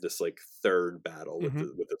survive this like third battle with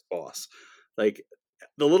this boss. Like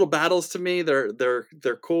the little battles to me, they're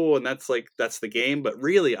cool, and that's the game. But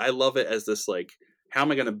really, I love it as this like, how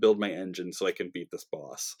am I going to build my engine so I can beat this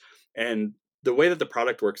boss? And the way that the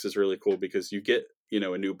product works is really cool because you get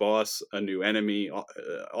a new boss, a new enemy,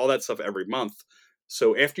 all that stuff every month.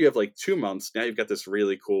 So after you have like 2 months, now you've got this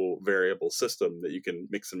really cool variable system that you can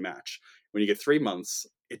mix and match. When you get 3 months,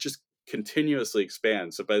 it just continuously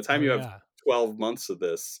expands. So by the time you have 12 months of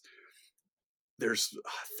this, there's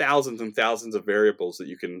thousands and thousands of variables that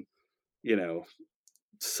you can,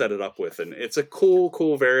 set it up with. And it's a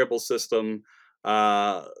cool variable system.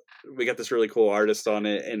 We got this really cool artist on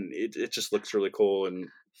it, and it just looks really cool. And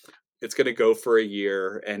it's going to go for a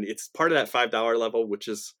year, and it's part of that $5 level, which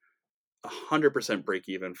is 100% break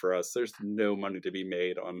even for us. There's no money to be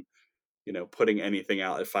made on, putting anything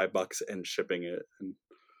out at $5 and shipping it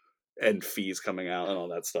and fees coming out and all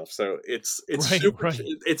that stuff. So it's super. Right.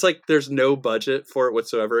 It's like there's no budget for it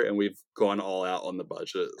whatsoever, and we've gone all out on the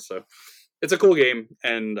budget. So it's a cool game,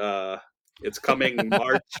 and it's coming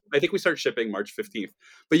March. I think we start shipping March 15th.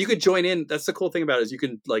 But you could join in. That's the cool thing about it, is you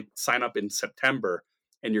can like sign up in September,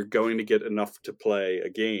 and you're going to get enough to play a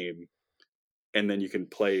game, and then you can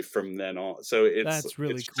play from then on. So it's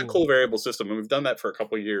really cool. A cool variable system, and we've done that for a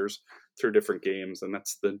couple of years through different games, and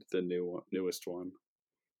that's the newest one.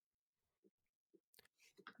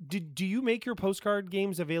 Do you make your postcard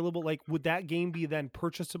games available? Like, would that game be then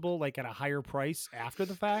purchasable like at a higher price after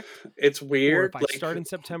the fact? It's weird. Or if I start in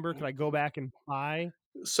September, can I go back and buy?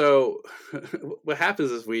 So what happens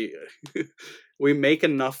is we make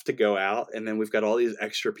enough to go out, and then we've got all these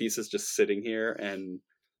extra pieces just sitting here, and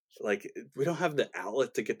like we don't have the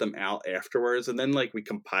outlet to get them out afterwards. And then like we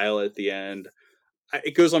compile it at the end.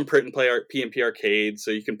 It goes on print and play PNP Arcade, so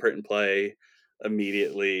you can print and play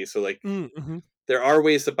immediately. So like there are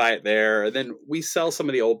ways to buy it there, and then we sell some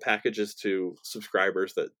of the old packages to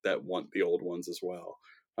subscribers that want the old ones as well.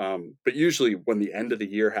 But usually when the end of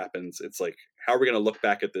the year happens, it's like, how are we going to look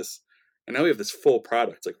back at this? And now we have this full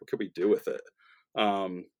product. Like, what could we do with it?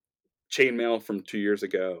 Chainmail from 2 years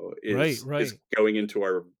ago is going into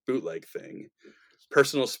our bootleg thing.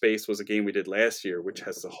 Personal Space was a game we did last year, which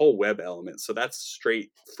has the whole web element. So that's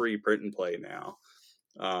straight free print and play now.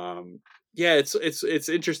 Yeah, it's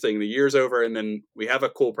interesting. The year's over, and then we have a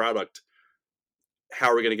cool product. How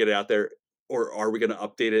are we going to get it out there? Or are we going to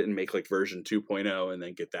update it and make like version 2.0 and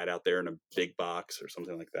then get that out there in a big box or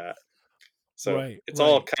something like that? So it's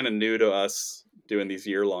all kind of new to us, doing these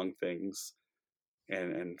year-long things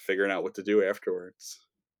and figuring out what to do afterwards.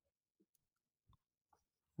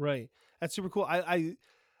 Right. That's super cool. I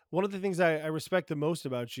one of the things I respect the most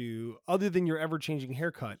about you, other than your ever-changing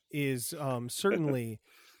haircut, is certainly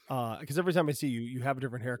because every time I see you, you have a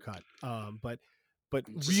different haircut. But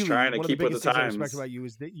just really, trying to one keep of the with biggest the things times. I respect about you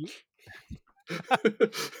is that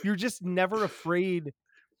you're just never afraid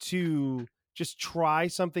to just try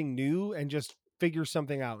something new and just figure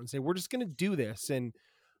something out and say, we're just going to do this. And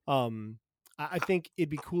I think it'd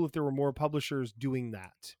be cool if there were more publishers doing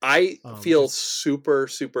that. I feel super,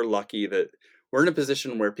 super lucky that we're in a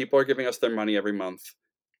position where people are giving us their money every month.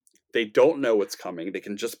 They don't know what's coming. They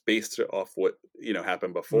can just base it off what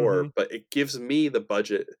happened before, but it gives me the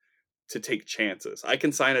budget to take chances. I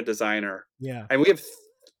can sign a designer. Yeah. And we have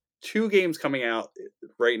 2 games coming out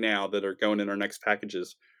right now that are going in our next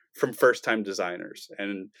packages from first-time designers.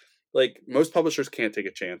 And like most publishers can't take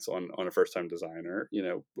a chance on a first-time designer,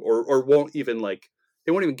 or won't even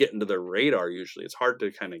they won't even get into their radar usually. It's hard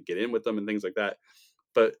to kind of get in with them and things like that.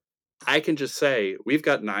 But I can just say, we've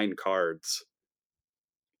got 9 cards.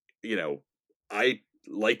 I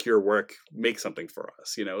like your work, make something for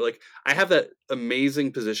us. I have that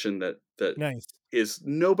amazing position that nice. Is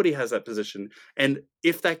nobody has that position. And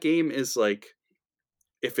if that game is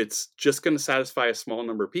if it's just going to satisfy a small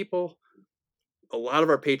number of people, a lot of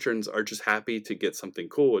our patrons are just happy to get something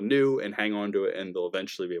cool and new and hang on to it, and they'll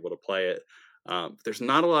eventually be able to play it. There's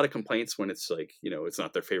not a lot of complaints when it's like, it's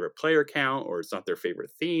not their favorite player count or it's not their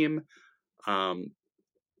favorite theme. I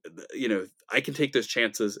can take those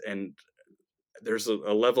chances, and there's a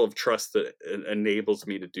level of trust that enables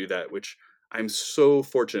me to do that, which I'm so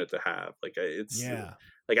fortunate to have. Like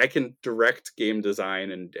like I can direct game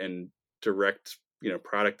design and direct,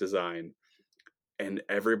 product design, and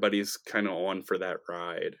everybody's kind of on for that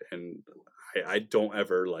ride. And I don't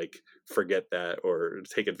ever like forget that or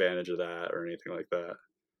take advantage of that or anything like that.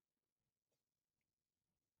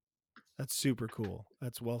 That's super cool.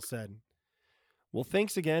 That's well said. Well,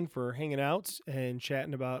 thanks again for hanging out and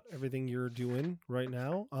chatting about everything you're doing right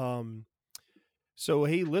now. So,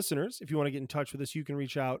 hey, listeners, if you want to get in touch with us, you can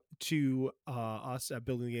reach out to us at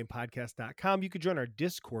buildingthegamepodcast.com. You could join our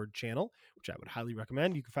Discord channel, which I would highly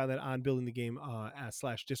recommend. You can find that on buildingthegame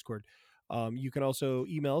 /Discord. You can also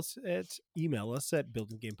email us at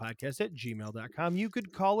buildingthegamepodcast@gmail.com. You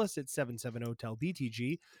could call us at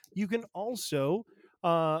 770-TEL-BTG. You can also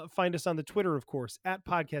find us on the Twitter, of course, at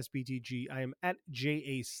podcastbtg. I am at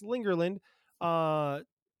JA Slingerland.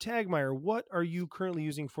 Tagmeyer, what are you currently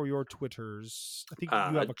using for your Twitters? I think you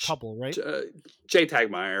have a couple, right? J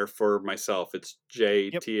Tagmeyer for myself. It's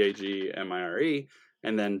JTAGMIRE,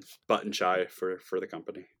 and then Button Shy for the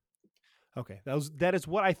company. Okay, that is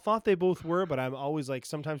what I thought they both were, but I'm always like,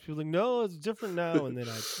 sometimes people think, no, it's different now, and then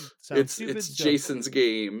I sound stupid. It's Jason's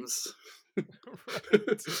Games. Right.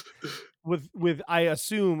 With I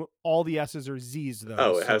assume all the S's are Z's though.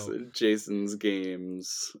 Oh, it has Jason's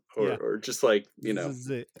Games, or just like yeah.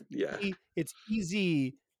 It's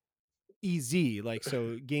easy, like,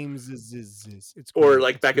 so games is it's cool. Or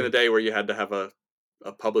like back in the day where you had to have a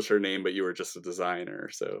publisher name, but you were just a designer.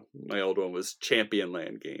 So my old one was Champion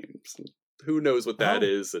Land Games. And who knows what that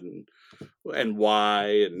is and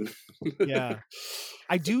why and yeah.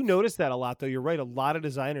 I do notice that a lot though. You're right. A lot of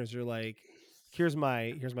designers are like, here's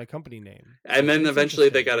my company name. And then eventually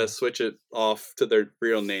they got to switch it off to their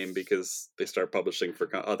real name because they start publishing for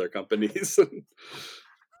other companies.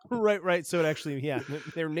 Right. So it actually,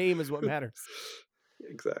 their name is what matters.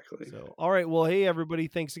 Exactly. So, all right. Well, hey, everybody.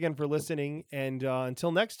 Thanks again for listening. And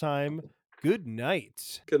until next time, good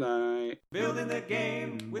night. Good night. Building the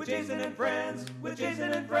game with Jason and friends. With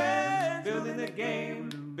Jason and friends. Building the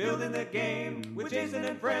game with Jason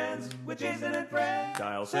and friends. With Jason and friends.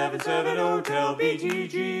 Dial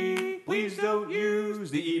 770-TEL-BTG. Please don't use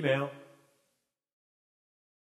the email.